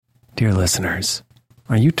Dear listeners,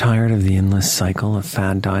 are you tired of the endless cycle of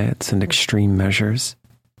fad diets and extreme measures?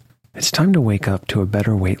 It's time to wake up to a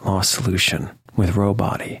better weight loss solution with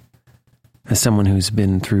Rowbody. As someone who's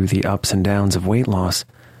been through the ups and downs of weight loss,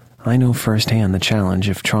 I know firsthand the challenge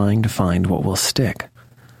of trying to find what will stick.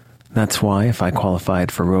 That's why, if I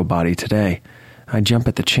qualified for Rowbody today, I'd jump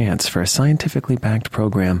at the chance for a scientifically backed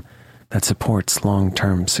program that supports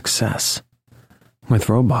long-term success. With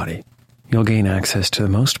Rowbody, you'll gain access to the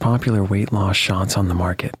most popular weight loss shots on the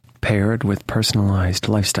market, paired with personalized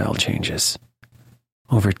lifestyle changes.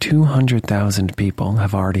 Over 200,000 people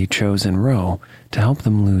have already chosen Row to help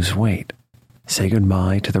them lose weight. Say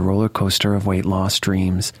goodbye to the roller coaster of weight loss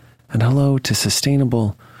dreams and hello to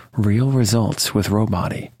sustainable, real results with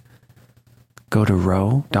Rowbody. Go to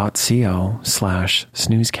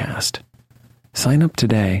row.co/snoozecast. Sign up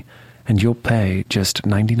today and you'll pay just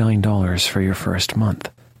 $99 for your first month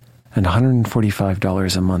and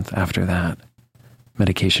 $145 a month after that.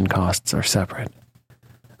 Medication costs are separate.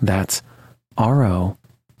 That's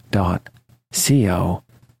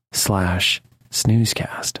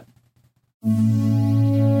ro.co/snoozecast.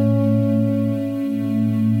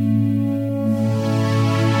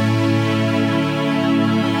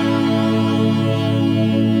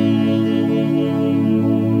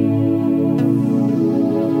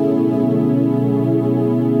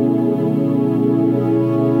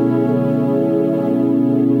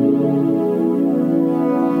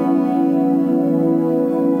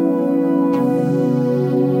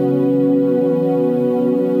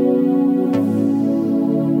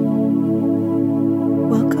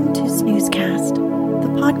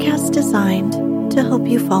 Designed to help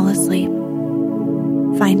you fall asleep.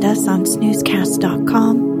 Find us on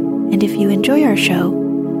snoozecast.com, and if you enjoy our show,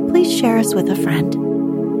 please share us with a friend.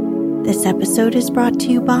 This episode is brought to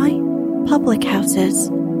you by Public Houses.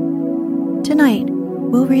 Tonight,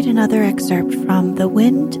 we'll read another excerpt from The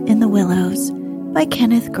Wind in the Willows by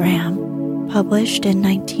Kenneth Grahame, published in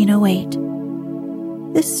 1908.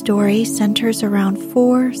 This story centers around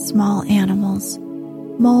 4 small animals: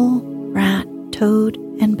 mole, rat, toad,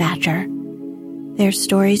 and badger. Their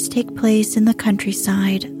stories take place in the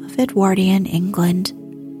countryside of Edwardian England.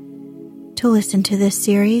 To listen to this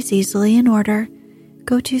series easily in order,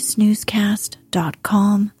 go to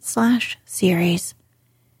snoozecast.com/series.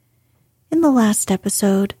 In the last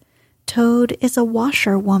episode, Toad is a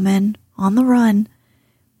washerwoman on the run,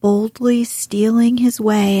 boldly stealing his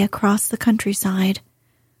way across the countryside.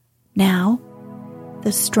 Now,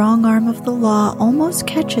 the strong arm of the law almost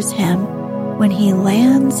catches him when he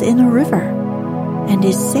lands in a river and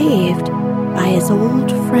is saved by his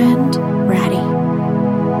old friend Ratty.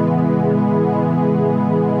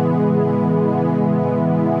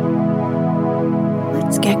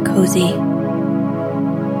 Let's get cozy.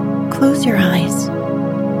 Close your eyes.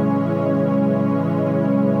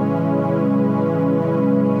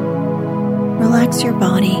 Relax your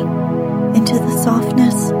body into the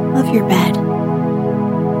softness of your bed.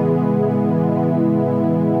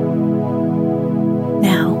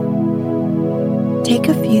 Take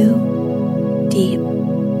a few deep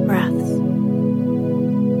breaths.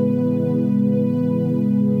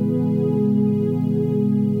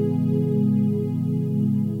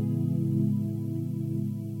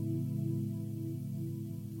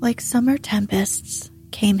 Like summer tempests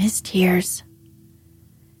came his tears.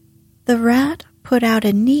 The rat put out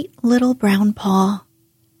a neat little brown paw,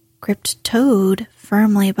 gripped Toad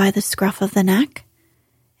firmly by the scruff of the neck,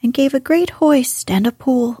 and gave a great hoist and a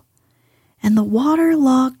pull. And the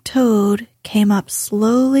waterlogged Toad came up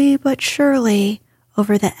slowly but surely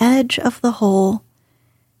over the edge of the hole,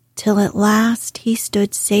 till at last he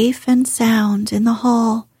stood safe and sound in the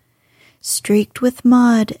hall, streaked with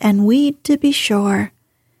mud and weed to be sure,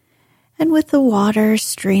 and with the water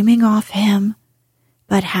streaming off him,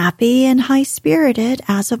 but happy and high-spirited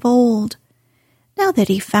as of old, now that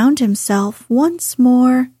he found himself once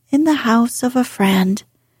more in the house of a friend,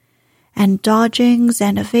 and dodgings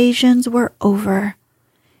and evasions were over,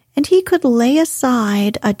 and he could lay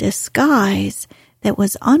aside a disguise that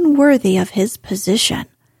was unworthy of his position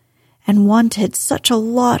and wanted such a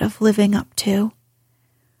lot of living up to.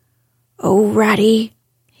 "Oh, Ratty,"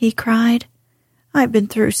 he cried, "I've been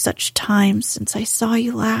through such times since I saw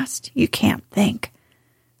you last, you can't think.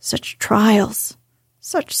 Such trials,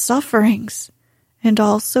 such sufferings, and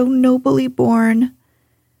all so nobly borne.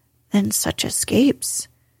 Then such escapes,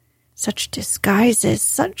 such disguises,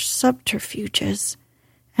 such subterfuges,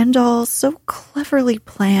 and all so cleverly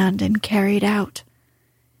planned and carried out.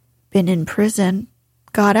 Been in prison,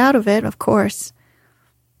 got out of it, of course.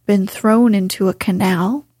 Been thrown into a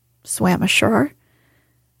canal, swam ashore,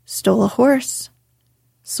 stole a horse,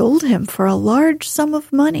 sold him for a large sum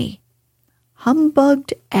of money,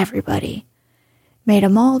 humbugged everybody, made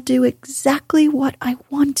 'em all do exactly what I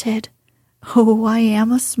wanted. Oh, I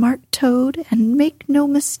am a smart toad, and make no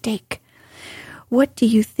mistake. What do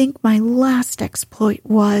you think my last exploit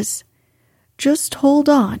was? Just hold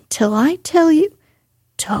on till I tell you.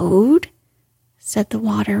 Toad, said the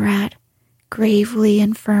water rat, gravely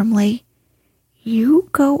and firmly, you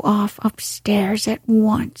go off upstairs at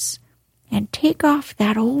once and take off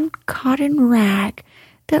that old cotton rag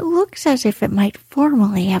that looks as if it might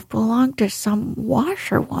formerly have belonged to some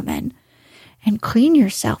washerwoman, and clean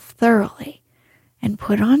yourself thoroughly, and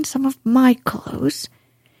put on some of my clothes,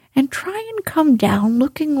 and try and come down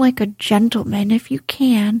looking like a gentleman if you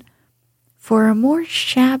can, for a more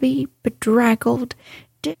shabby, bedraggled,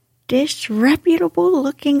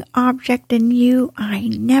 disreputable-looking object than you I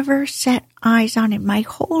never set eyes on in my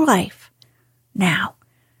whole life. Now,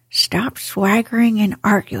 stop swaggering and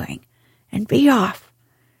arguing, and be off.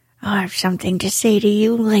 I'll have something to say to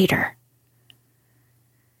you later.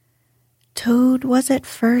 Toad was at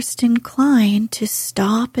first inclined to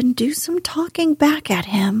stop and do some talking back at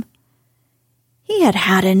him. He had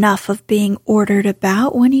had enough of being ordered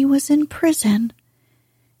about when he was in prison,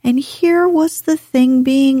 and here was the thing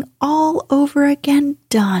being all over again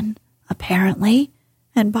done, apparently,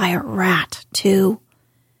 and by a rat, too.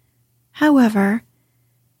 However,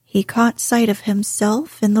 he caught sight of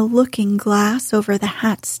himself in the looking-glass over the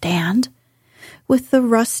hat-stand, with the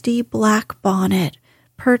rusty black bonnet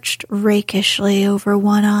perched rakishly over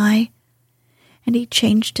one eye, and he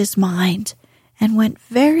changed his mind and went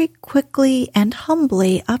very quickly and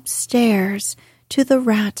humbly upstairs to the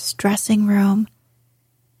rat's dressing-room.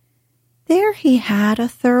 There he had a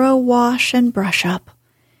thorough wash and brush-up,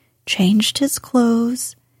 changed his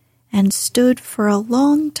clothes, and stood for a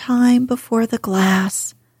long time before the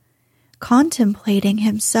glass, contemplating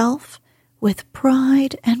himself with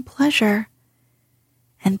pride and pleasure,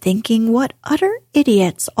 and thinking what utter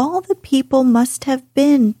idiots all the people must have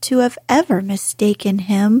been to have ever mistaken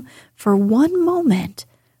him for one moment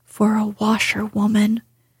for a washerwoman.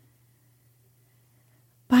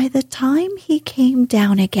 By the time he came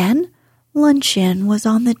down again, luncheon was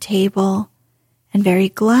on the table, and very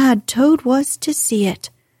glad Toad was to see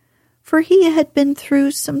it, for he had been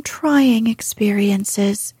through some trying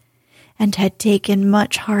experiences, and had taken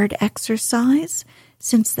much hard exercise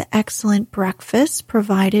since the excellent breakfast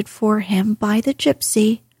provided for him by the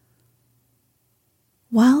gypsy.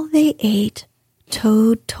 While they ate,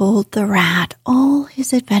 Toad told the rat all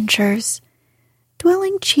his adventures,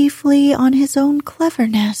 dwelling chiefly on his own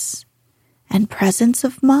cleverness, and presence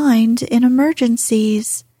of mind in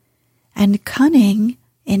emergencies, and cunning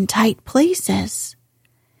in tight places,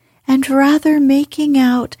 and rather making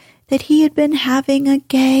out that he had been having a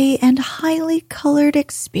gay and highly colored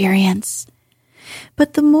experience.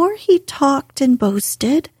 But the more he talked and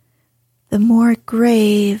boasted, the more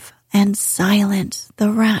grave and silent the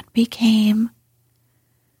rat became.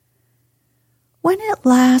 When at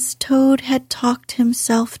last Toad had talked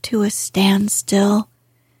himself to a standstill,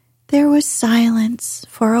 there was silence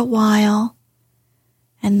for a while,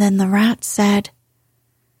 and then the rat said,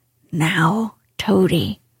 Now,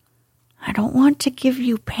 Toady, I don't want to give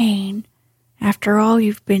you pain after all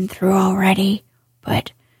you've been through already,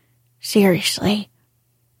 but seriously,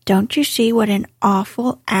 don't you see what an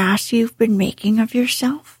awful ass you've been making of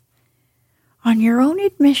yourself? On your own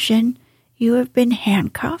admission, you have been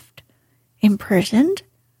handcuffed, imprisoned,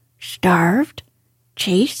 starved,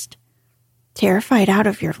 chased, terrified out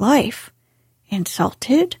of your life,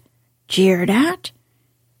 insulted, jeered at,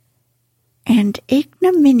 and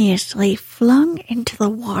ignominiously flung into the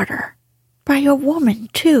water. By a woman,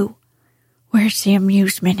 too. Where's the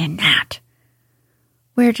amusement in that?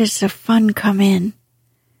 Where does the fun come in?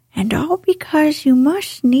 And all because you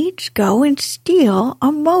must needs go and steal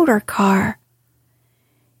a motor car.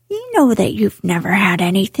 You know that you've never had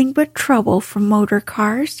anything but trouble from motor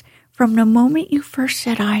cars from the moment you first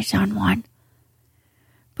set eyes on one.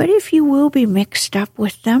 But if you will be mixed up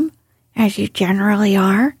with them, as you generally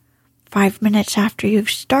are, 5 minutes after you've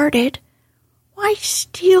started, why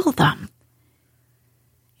steal them?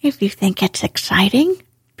 If you think it's exciting,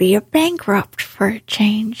 be a bankrupt for a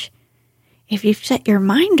change. If you've set your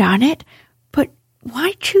mind on it, but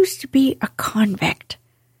why choose to be a convict?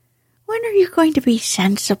 When are you going to be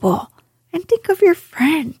sensible and think of your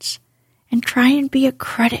friends and try and be a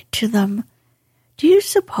credit to them? Do you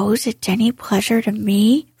suppose it's any pleasure to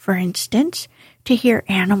me, for instance, to hear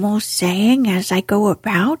animals saying as I go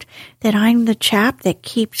about that I'm the chap that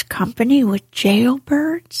keeps company with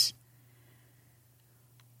jailbirds?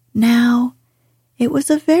 Now, It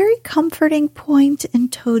was a very comforting point in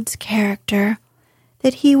Toad's character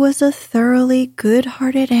that he was a thoroughly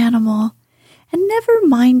good-hearted animal and never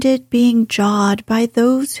minded being jawed by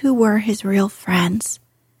those who were his real friends.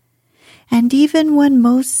 And even when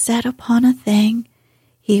most set upon a thing,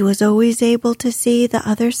 he was always able to see the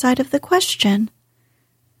other side of the question.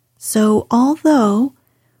 So although,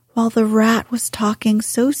 while the rat was talking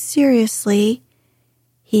so seriously,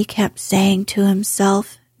 he kept saying to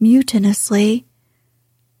himself mutinously,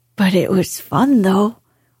 "But it was fun, though,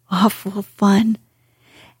 awful fun,"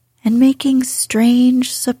 and making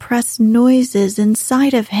strange, suppressed noises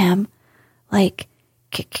inside of him, like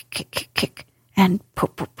kick, kick, kick, kick, and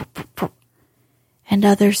pop, pop, pop, pop, pop, and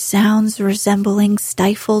other sounds resembling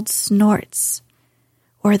stifled snorts,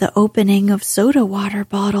 or the opening of soda water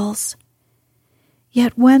bottles.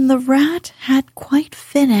 Yet when the rat had quite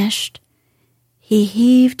finished, he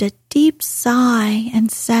heaved a deep sigh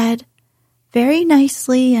and said, very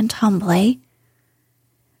nicely and humbly,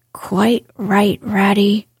 "Quite right,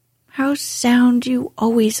 Ratty. How sound you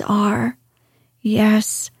always are.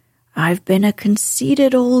 Yes, I've been a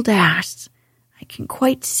conceited old ass. I can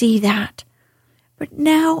quite see that. But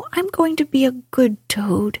now I'm going to be a good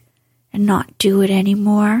Toad and not do it any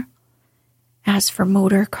more. As for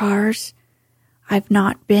motor cars, I've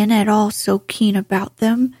not been at all so keen about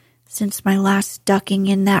them since my last ducking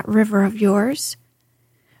in that river of yours.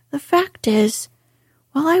 The fact is,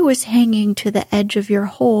 while I was hanging to the edge of your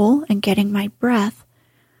hole and getting my breath,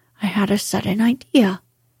 I had a sudden idea,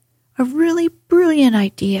 a really brilliant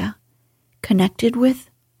idea, connected with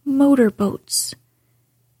motorboats.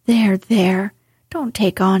 There, don't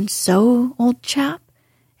take on so, old chap,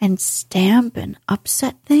 and stamp and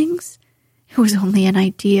upset things. It was only an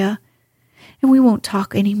idea, and we won't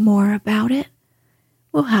talk any more about it.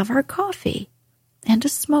 We'll have our coffee, and a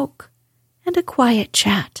smoke, and a quiet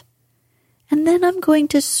chat, and then I'm going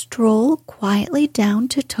to stroll quietly down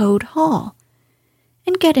to Toad Hall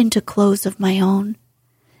and get into clothes of my own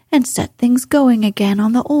and set things going again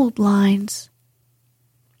on the old lines.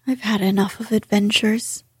 I've had enough of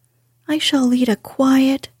adventures. I shall lead a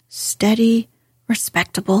quiet, steady,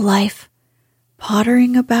 respectable life,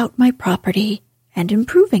 pottering about my property and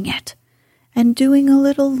improving it, and doing a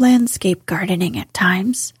little landscape gardening at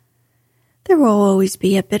times. There will always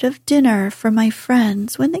be a bit of dinner for my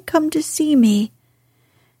friends when they come to see me,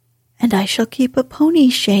 and I shall keep a pony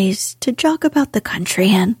chaise to jog about the country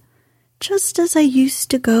in, just as I used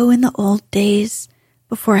to go in the old days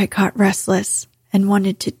before I got restless and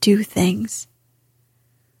wanted to do things.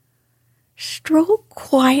 Stroll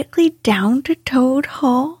quietly down to Toad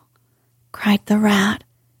Hall? Cried the rat,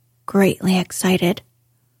 greatly excited.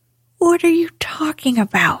 What are you talking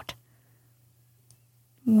about?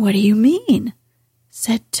 What do you mean?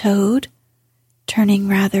 Said Toad, turning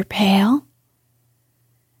rather pale.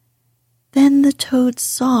 Then the Toad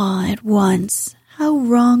saw at once how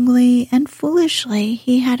wrongly and foolishly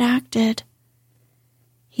he had acted.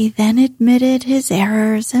 He then admitted his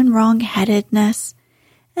errors and wrong-headedness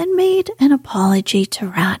and made an apology to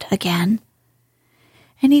Rat again.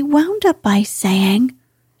 And he wound up by saying,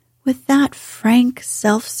 with that frank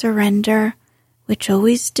self-surrender which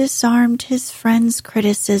always disarmed his friends'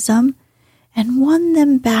 criticism and won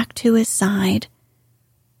them back to his side,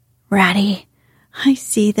 Ratty, I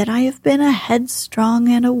see that I have been a headstrong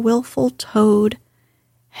and a willful Toad.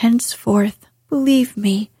 Henceforth, believe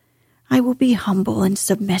me, I will be humble and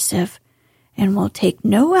submissive, and will take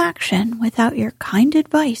no action without your kind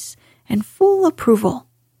advice and full approval.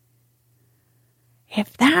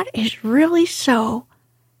 If that is really so,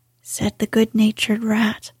 said the good-natured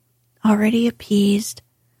rat, already appeased,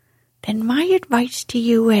 then my advice to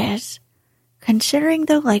you is, considering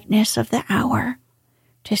the lateness of the hour,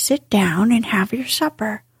 to sit down and have your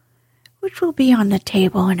supper, which will be on the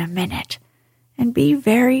table in a minute, and be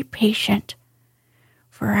very patient,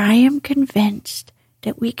 for I am convinced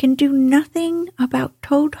that we can do nothing about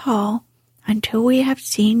Toad Hall until we have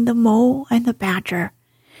seen the mole and the badger,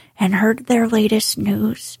 and heard their latest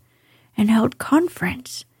news, and held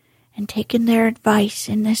conference, and taken their advice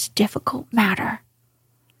in this difficult matter.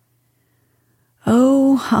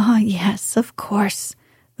 Oh, yes, of course,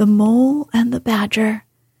 the mole and the badger,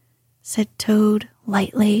 said Toad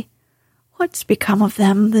lightly. What's become of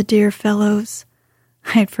them, the dear fellows?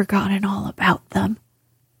 I had forgotten all about them.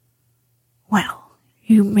 Well,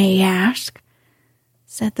 you may ask,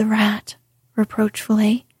 said the rat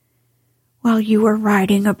reproachfully, while you were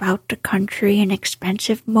riding about the country in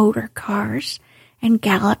expensive motor cars and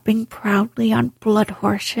galloping proudly on blood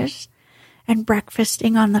horses and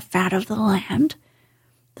breakfasting on the fat of the land,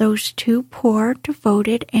 those two poor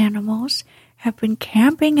devoted animals have been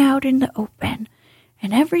camping out in the open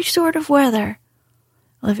in every sort of weather,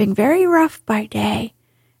 living very rough by day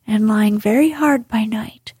and lying very hard by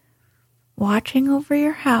night, watching over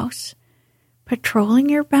your house, patrolling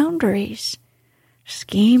your boundaries,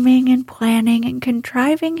 scheming and planning and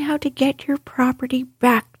contriving how to get your property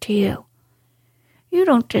back to you. You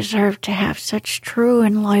don't deserve to have such true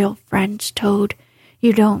and loyal friends, Toad.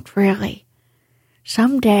 You don't really.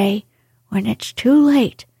 Someday, when it's too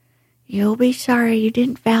late, you'll be sorry you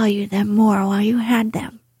didn't value them more while you had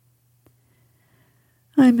them.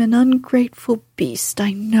 I'm an ungrateful beast,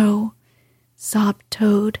 I know, sobbed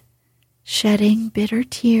Toad, shedding bitter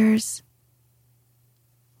tears.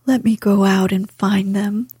 Let me go out and find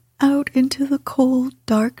them, out into the cold,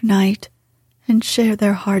 dark night, and share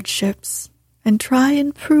their hardships, and try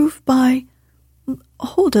and prove by—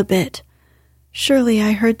 Hold a bit. Surely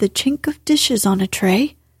I heard the chink of dishes on a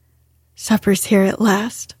tray. Supper's here at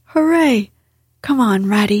last. Hooray! Come on,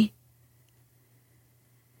 Ratty.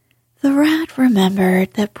 The rat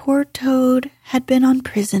remembered that poor Toad had been on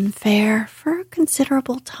prison fare for a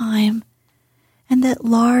considerable time, and that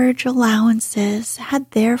large allowances had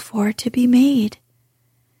therefore to be made.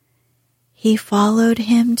 He followed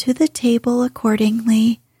him to the table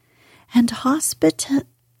accordingly, and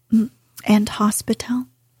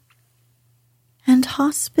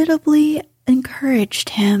hospitably encouraged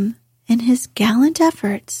him in his gallant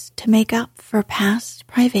efforts to make up for past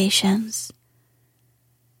privations.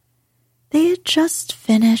 They had just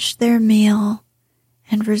finished their meal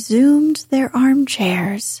and resumed their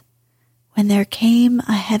armchairs when there came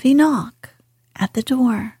a heavy knock at the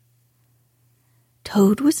door.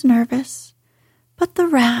 Toad was nervous, but the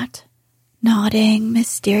rat, nodding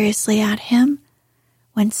mysteriously at him,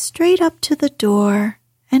 went straight up to the door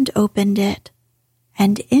and opened it,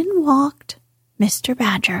 and in walked Mr.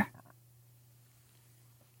 Badger.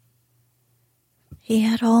 He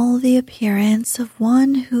had all the appearance of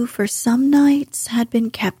one who for some nights had been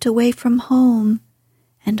kept away from home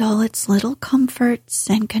and all its little comforts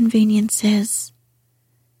and conveniences.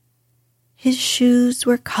 His shoes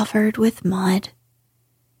were covered with mud,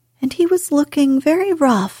 and he was looking very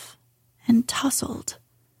rough and tousled.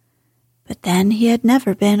 But then he had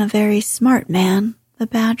never been a very smart man, the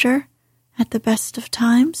Badger, at the best of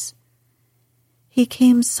times. He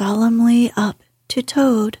came solemnly up to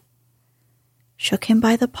Toad, shook him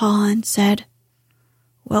by the paw, and said,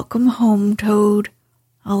 "Welcome home, Toad.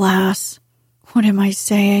 Alas, what am I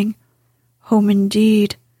saying? Home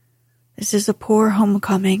indeed. This is a poor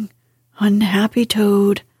homecoming. Unhappy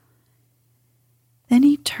Toad." Then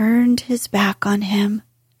he turned his back on him,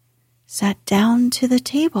 sat down to the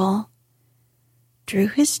table, drew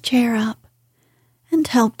his chair up, and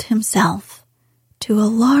helped himself to a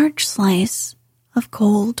large slice of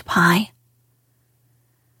cold pie.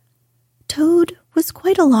 Toad was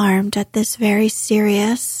quite alarmed at this very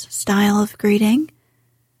serious style of greeting,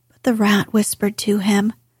 but the rat whispered to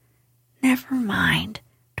him, "Never mind,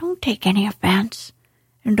 don't take any offense,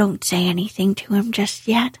 and don't say anything to him just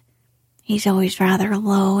yet. He's always rather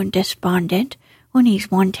low and despondent when he's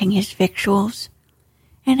wanting his victuals.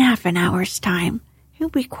 In half an hour's time, he'll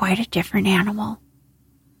be quite a different animal."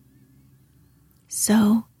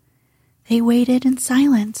 So they waited in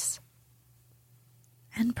silence,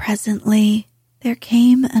 and presently there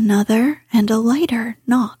came another and a lighter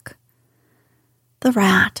knock. The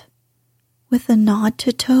rat, with a nod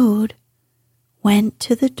to Toad, went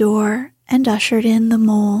to the door and ushered in the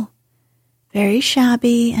mole, very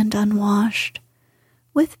shabby and unwashed,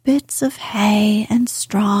 with bits of hay and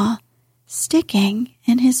straw sticking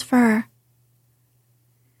in his fur.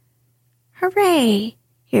 "Hooray!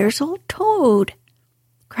 Here's old Toad!"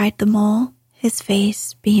 cried the mole, his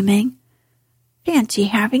face beaming. "Fancy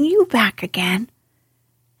having you back again."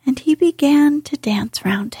 And he began to dance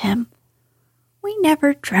round him. "We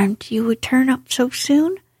never dreamt you would turn up so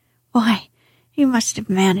soon. Why, you must have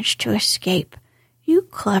managed to escape, you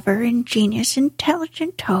clever, ingenious,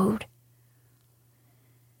 intelligent Toad."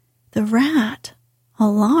 The rat,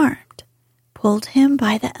 alarmed, pulled him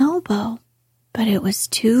by the elbow, but it was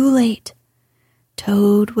too late.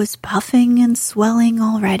 Toad was puffing and swelling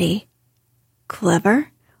already.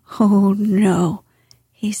 "Clever? Oh, no,"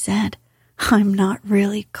 he said. "I'm not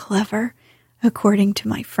really clever, according to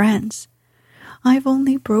my friends. I've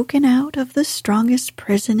only broken out of the strongest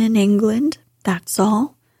prison in England, that's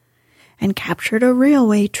all, and captured a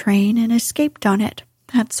railway train and escaped on it,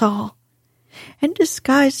 that's all, and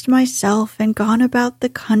disguised myself and gone about the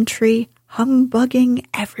country humbugging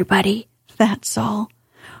everybody, that's all.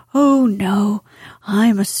 Oh, no,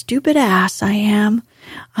 I'm a stupid ass, I am.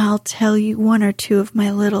 I'll tell you one or two of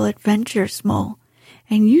my little adventures, Mole,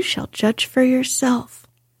 and you shall judge for yourself."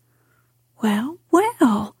 "Well,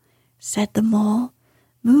 well, said the mole,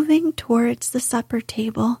 moving towards the supper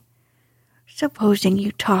table. Supposing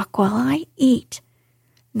you talk while I eat.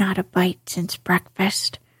 Not a bite since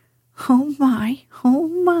breakfast. Oh my, oh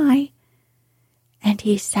my. And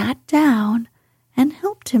he sat down and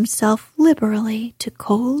helped himself liberally to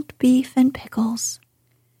cold beef and pickles.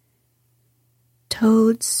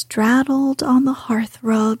 Toad straddled on the hearth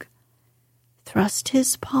rug, thrust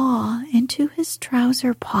his paw into his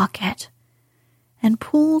trouser pocket, and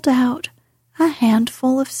pulled out a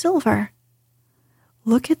handful of silver.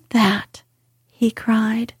 Look at that, he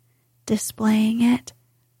cried, displaying it.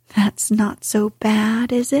 That's not so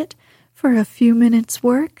bad, is it, for a few minutes'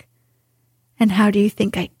 work? And how do you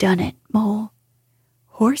think I done it, Mole?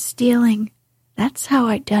 Horse stealing, that's how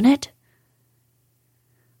I done it.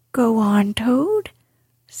 Go on, Toad,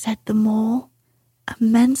 said the Mole,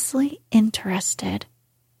 immensely interested.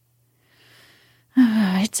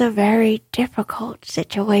 It's a very difficult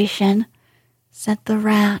situation, said the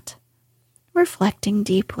Rat, reflecting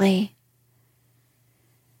deeply.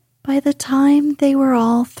 By the time they were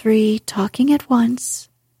all three talking at once,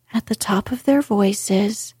 at the top of their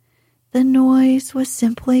voices, the noise was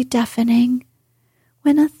simply deafening,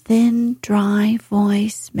 when a thin, dry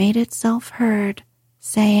voice made itself heard,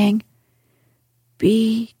 saying,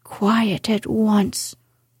 Be quiet at once,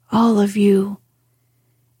 all of you.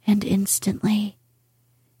 And instantly,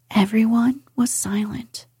 everyone was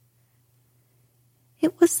silent.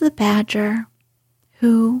 It was the Badger,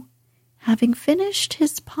 who, having finished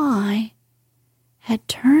his pie, had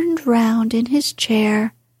turned round in his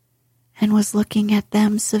chair and was looking at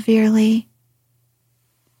them severely.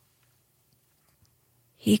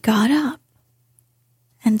 He got up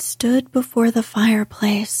and stood before the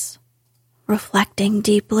fireplace, reflecting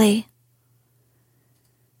deeply.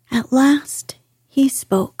 At last he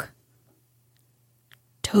spoke.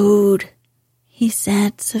 Toad, he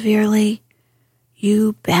said severely,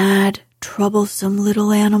 you bad, troublesome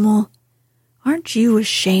little animal. Aren't you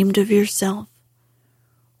ashamed of yourself?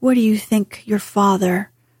 What do you think your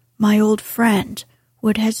father, my old friend,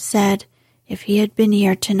 would have said if he had been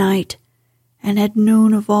here tonight and had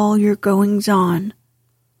known of all your goings-on?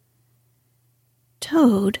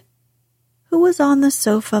 Toad, who was on the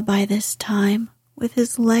sofa by this time, with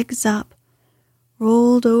his legs up,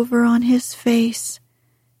 rolled over on his face,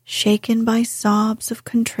 shaken by sobs of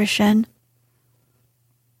contrition.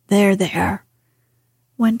 There,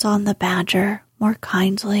 went on the Badger more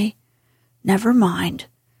kindly. Never mind.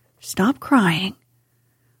 Stop crying.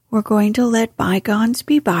 We're going to let bygones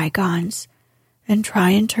be bygones and try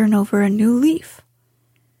and turn over a new leaf.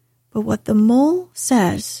 But what the Mole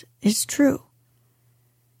says is true.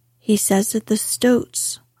 He says that the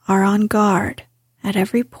Stoats are on guard at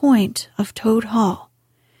every point of Toad Hall,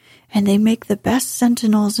 and they make the best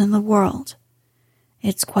sentinels in the world.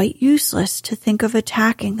 It's quite useless to think of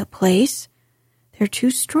attacking the place. They're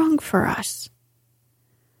too strong for us.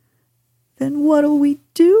 Then what'll we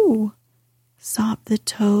do? Sobbed the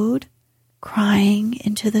Toad, crying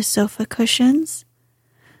into the sofa cushions.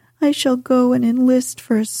 I shall go and enlist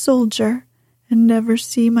for a soldier and never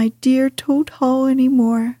see my dear Toad Hall any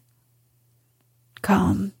more.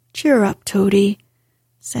 Come, cheer up, Toady,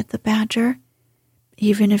 said the Badger.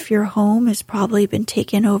 Even if your home has probably been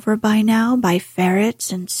taken over by now by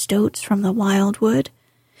ferrets and stoats from the wildwood,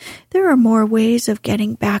 there are more ways of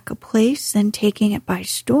getting back a place than taking it by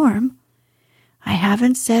storm. I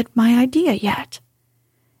haven't said my idea yet.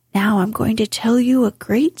 Now I'm going to tell you a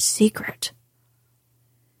great secret.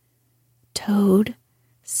 Toad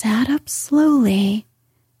sat up slowly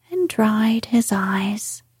and dried his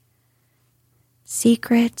eyes.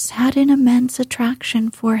 Secrets had an immense attraction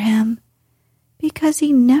for him, because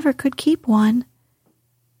he never could keep one,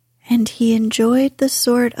 and he enjoyed the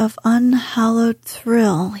sort of unhallowed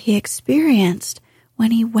thrill he experienced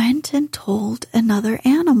when he went and told another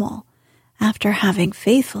animal after having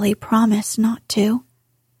faithfully promised not to.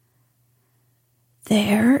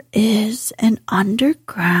 There is an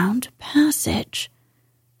underground passage,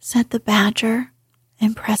 said the Badger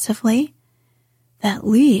impressively, that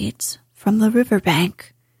leads from the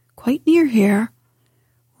riverbank, quite near here,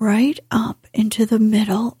 right up into the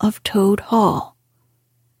middle of Toad Hall.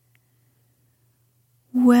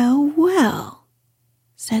 Well,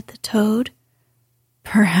 said the Toad,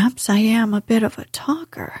 perhaps I am a bit of a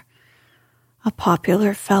talker. A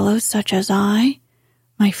popular fellow such as I,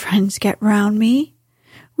 my friends get round me.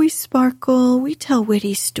 We sparkle, we tell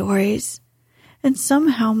witty stories, and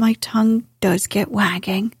somehow my tongue does get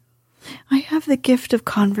wagging. I have the gift of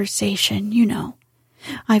conversation, you know.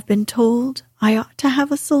 I've been told I ought to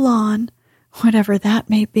have a salon, whatever that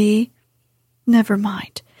may be. Never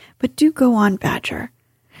mind, But do go on, Badger.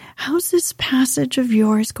 How's this passage of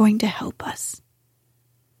yours going to help us?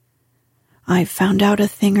 I've found out a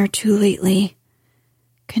thing or two lately,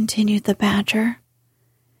 continued the Badger.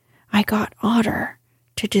 I got Otter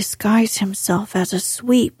to disguise himself as a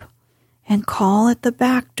sweep and call at the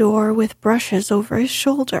back door with brushes over his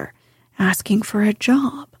shoulder, asking for a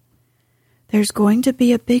job. There's going to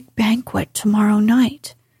be a big banquet tomorrow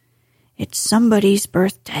night. It's somebody's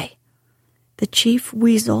birthday. The Chief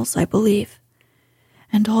Weasels, I believe.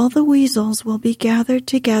 And all the weasels will be gathered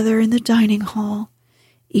together in the dining hall,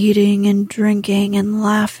 eating and drinking and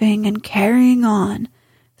laughing and carrying on,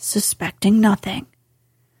 suspecting nothing.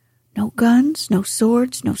 No guns, no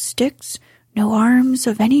swords, no sticks, no arms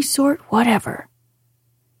of any sort whatever.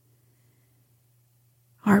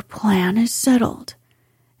 Our plan is settled,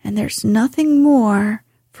 and there's nothing more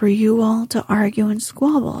for you all to argue and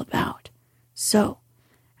squabble about. So,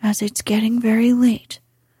 as it's getting very late,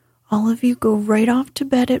 all of you go right off to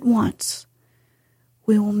bed at once.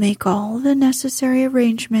 We will make all the necessary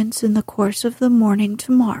arrangements in the course of the morning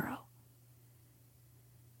tomorrow.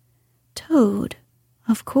 Toad,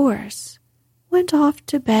 of course, went off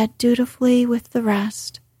to bed dutifully with the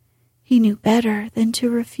rest. He knew better than to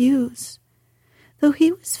refuse, though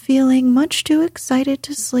he was feeling much too excited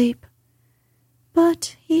to sleep.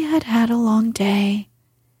 But he had had a long day,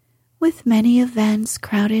 with many events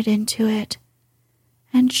crowded into it,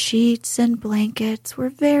 and sheets and blankets were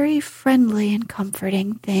very friendly and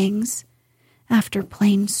comforting things, after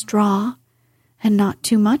plain straw, and not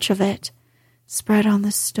too much of it, spread on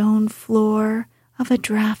the stone floor of a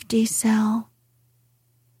draughty cell.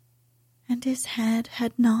 And his head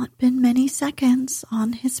had not been many seconds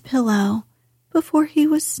on his pillow before he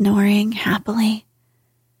was snoring happily.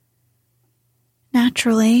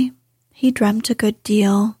 Naturally, he dreamt a good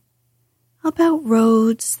deal about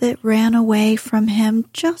roads that ran away from him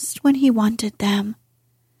just when he wanted them,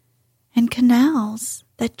 and canals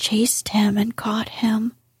that chased him and caught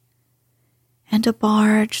him, and a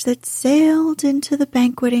barge that sailed into the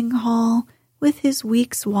banqueting hall with his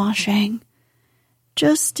week's washing,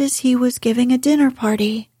 just as he was giving a dinner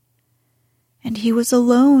party, and he was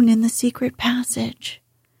alone in the secret passage,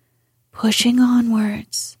 pushing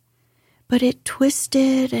onwards, but it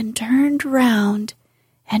twisted and turned round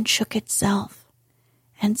and shook itself,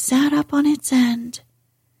 and sat up on its end.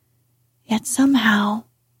 Yet somehow,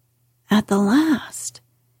 at the last,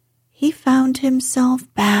 he found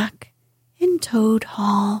himself back in Toad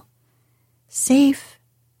Hall, safe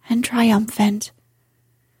and triumphant,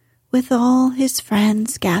 with all his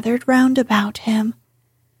friends gathered round about him,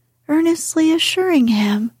 earnestly assuring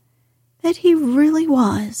him that he really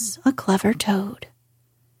was a clever toad.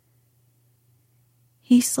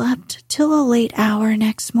 He slept till a late hour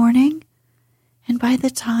next morning, and by the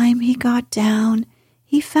time he got down,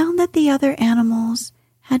 he found that the other animals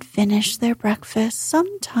had finished their breakfast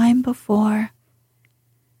some time before.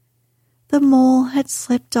 The mole had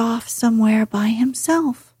slipped off somewhere by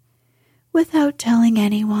himself, without telling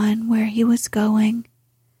anyone where he was going.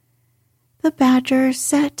 The Badger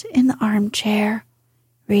sat in the armchair,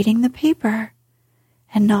 reading the paper,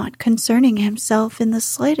 and not concerning himself in the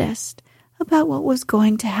slightest about what was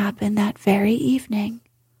going to happen that very evening.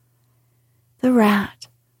 The Rat,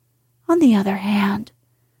 on the other hand,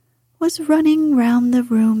 was running round the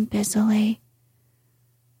room busily,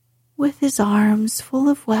 with his arms full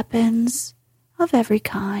of weapons of every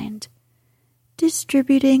kind,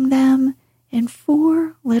 distributing them in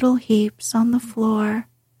 4 little heaps on the floor,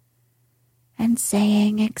 and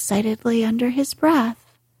saying excitedly under his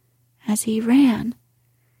breath as he ran,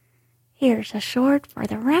 "Here's a sword for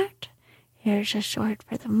the rat, here's a sword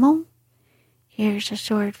for the mole, here's a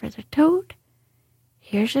sword for the toad,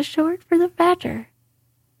 here's a sword for the badger,"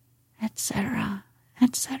 etc.,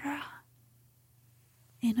 etc.,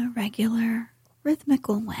 in a regular,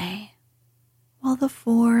 rhythmical way, while the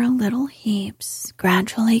 4 little heaps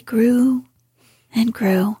gradually grew and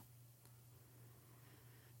grew.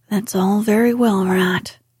 "That's all very well,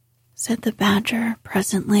 Rat," said the Badger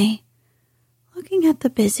presently, looking at the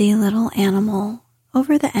busy little animal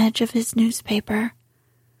over the edge of his newspaper.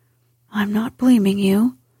 "I'm not blaming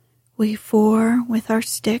you. We 4, with our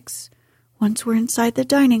sticks, once we're inside the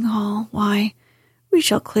dining hall, why, we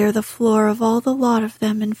shall clear the floor of all the lot of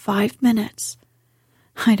them in 5 minutes.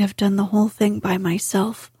 I'd have done the whole thing by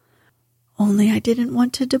myself, only I didn't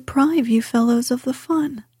want to deprive you fellows of the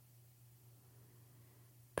fun."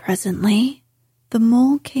 Presently, the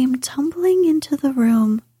mole came tumbling into the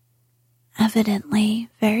room, evidently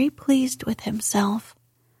very pleased with himself.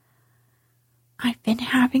 "I've been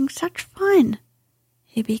having such fun,"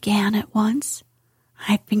 he began at once.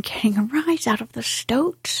 "I've been getting a rise out of the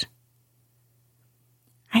stoats,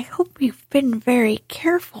 I hope you've been very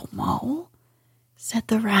careful, Mole, said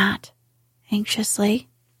the rat, anxiously.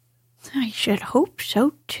 I should hope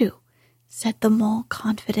so, too, said the mole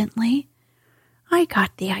confidently. I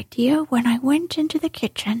got the idea when I went into the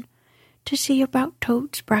kitchen to see about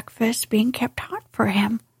Toad's breakfast being kept hot for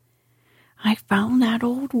him. I found that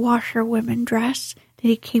old washerwoman dress that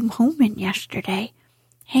he came home in yesterday,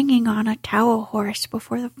 hanging on a towel horse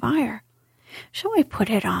before the fire. So I put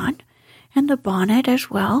it on, and the bonnet as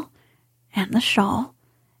well, and the shawl,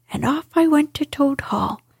 and off I went to Toad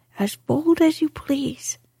Hall, as bold as you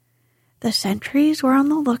please. The sentries were on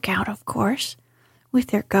the lookout, of course, with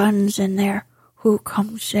their guns and their "Who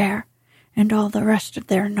comes there?" and all the rest of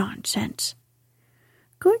their nonsense.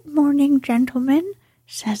 "Good morning, gentlemen,"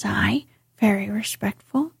 says I, very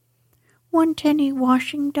respectful. "Want any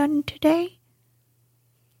washing done today?"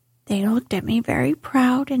 They looked at me very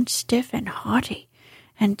proud and stiff and haughty,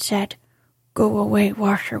 and said, "Go away,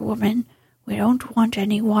 washerwoman. We don't want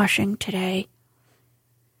any washing today."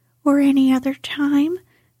 "Or any other time?"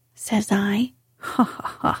 says I. "Ha,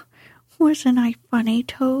 ha, ha! Wasn't I funny,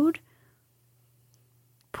 Toad?"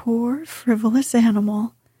 "Poor frivolous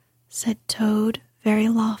animal," said Toad very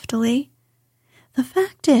loftily. The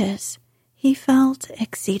fact is, he felt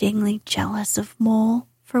exceedingly jealous of Mole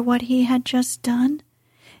for what he had just done.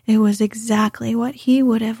 It was exactly what he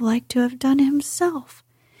would have liked to have done himself,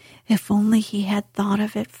 if only he had thought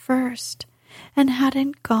of it first, and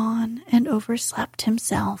hadn't gone and overslept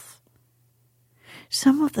himself.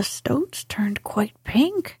 "Some of the stoats turned quite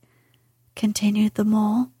pink," continued the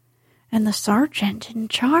mole, "and the sergeant in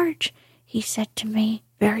charge, he said to me,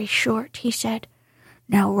 very short, he said,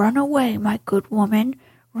 'Now run away, my good woman,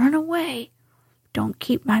 run away. Don't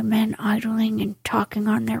keep my men idling and talking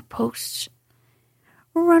on their posts.'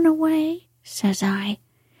 'Run away,' says I.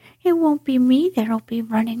 'It won't be me that'll be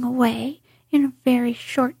running away in a very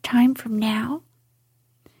short time from now.'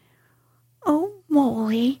 'Oh,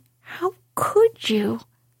 Moley, how could you?'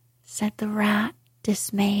 said the rat,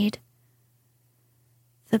 dismayed.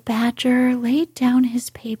 The badger laid down his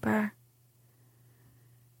paper.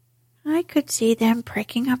 "I could see them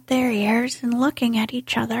pricking up their ears and looking at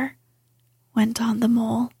each other," went on the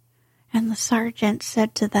mole, "and the sergeant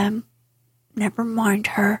said to them, 'Never mind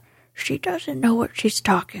her, she doesn't know what she's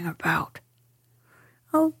talking about.'"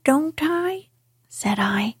 "Oh, don't I?" said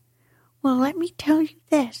I. "Well, let me tell you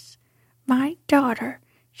this. My daughter,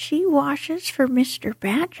 she washes for Mr.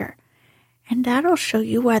 Badger, and that'll show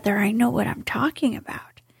you whether I know what I'm talking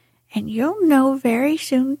about. And you'll know very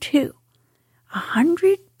soon, too.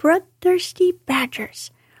 100 bloodthirsty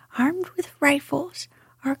badgers, armed with rifles,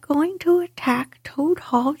 are going to attack Toad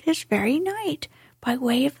Hall this very night by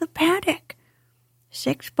way of the paddock.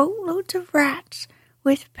 6 boatloads of rats,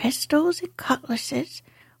 with pistols and cutlasses,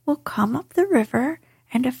 will come up the river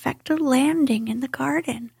and effect a landing in the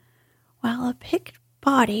garden, while a picked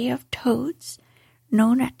body of toads,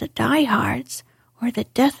 known as the diehards, or the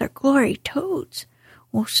death or glory toads,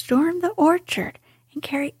 will storm the orchard and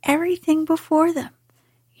carry everything before them,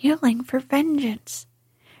 yelling for vengeance.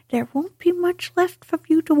 There won't be much left for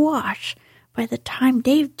you to wash by the time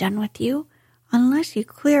they've done with you, unless you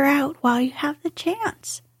clear out while you have the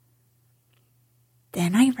chance."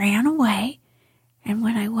 Then I ran away, and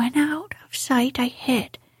when I went out of sight I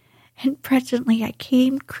hid, and presently I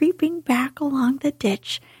came creeping back along the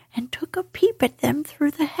ditch and took a peep at them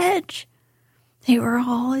through the hedge. They were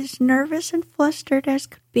all as nervous and flustered as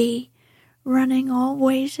could be, running all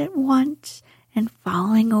ways at once and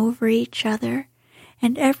falling over each other,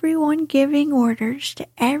 and everyone giving orders to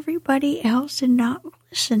everybody else and not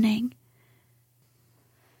listening.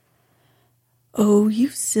 "Oh, you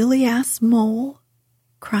silly-ass mole,"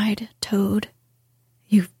 cried Toad.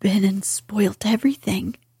 "You've been and spoilt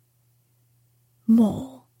everything."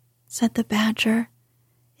 "Mole," said the badger,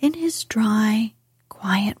 in his dry,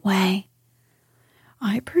 quiet way,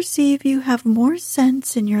 "I perceive you have more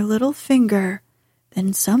sense in your little finger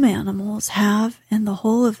than some animals have in the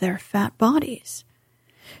whole of their fat bodies.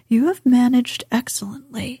 You have managed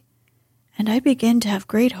excellently, and I begin to have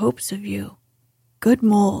great hopes of you. Good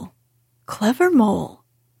mole, clever mole."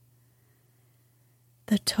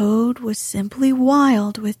 The toad was simply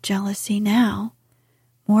wild with jealousy now,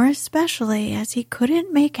 more especially as he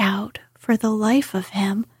couldn't make out for the life of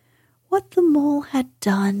him what the mole had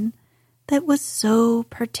done that was so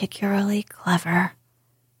particularly clever.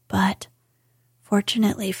 But,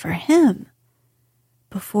 fortunately for him,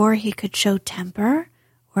 before he could show temper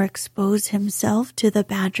or expose himself to the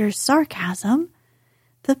badger's sarcasm,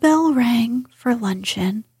 the bell rang for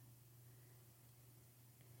luncheon.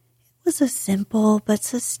 It was a simple but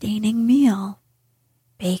sustaining meal: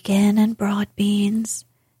 bacon and broad beans,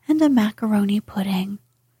 and a macaroni pudding,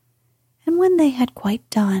 and when they had quite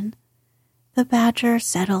done, the badger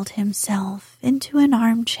settled himself into an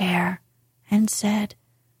armchair and said,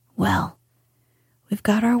 "Well, we've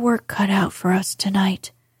got our work cut out for us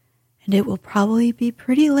tonight, and it will probably be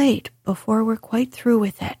pretty late before we're quite through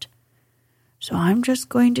with it. So I'm just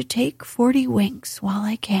going to take 40 winks while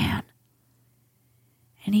I can."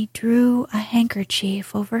 And he drew a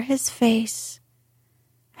handkerchief over his face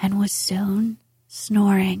and was soon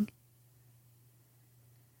snoring.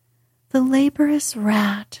 The laborious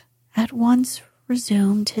rat at once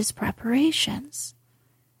resumed his preparations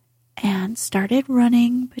and started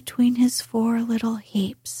running between his 4 little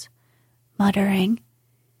heaps, muttering,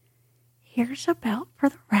 "Here's a belt for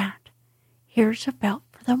the rat, here's a belt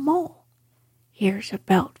for the mole, here's a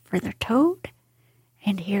belt for the toad,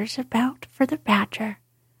 and here's a belt for the badger,"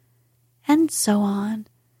 and so on,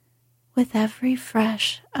 with every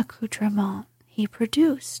fresh accoutrement he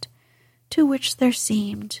produced, to which there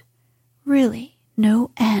seemed really no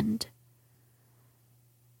end.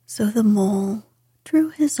 So the mole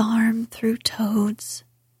drew his arm through Toad's,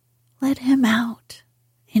 led him out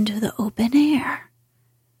into the open air,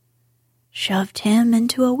 shoved him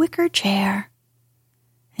into a wicker chair,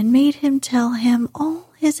 and made him tell him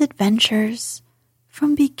all his adventures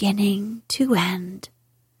from beginning to end,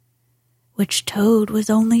 which Toad was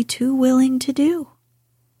only too willing to do.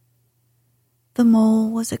 The mole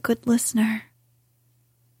was a good listener,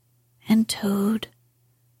 and Toad,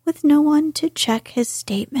 with no one to check his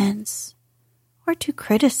statements or to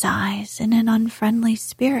criticize in an unfriendly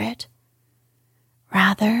spirit,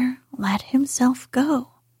 rather let himself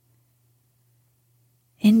go.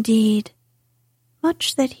 Indeed,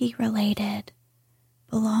 much that he related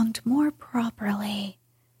belonged more properly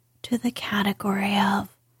to the category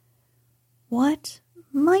of what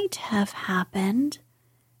might have happened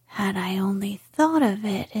had I only thought of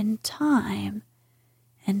it in time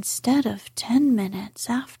instead of 10 minutes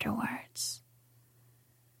afterwards.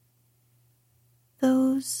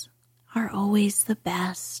 Those are always the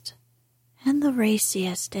best and the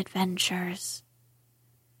raciest adventures.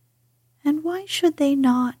 And why should they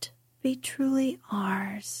not be truly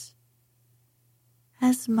ours,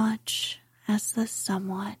 as much as the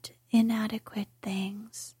somewhat inadequate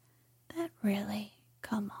things that really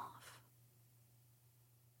come off?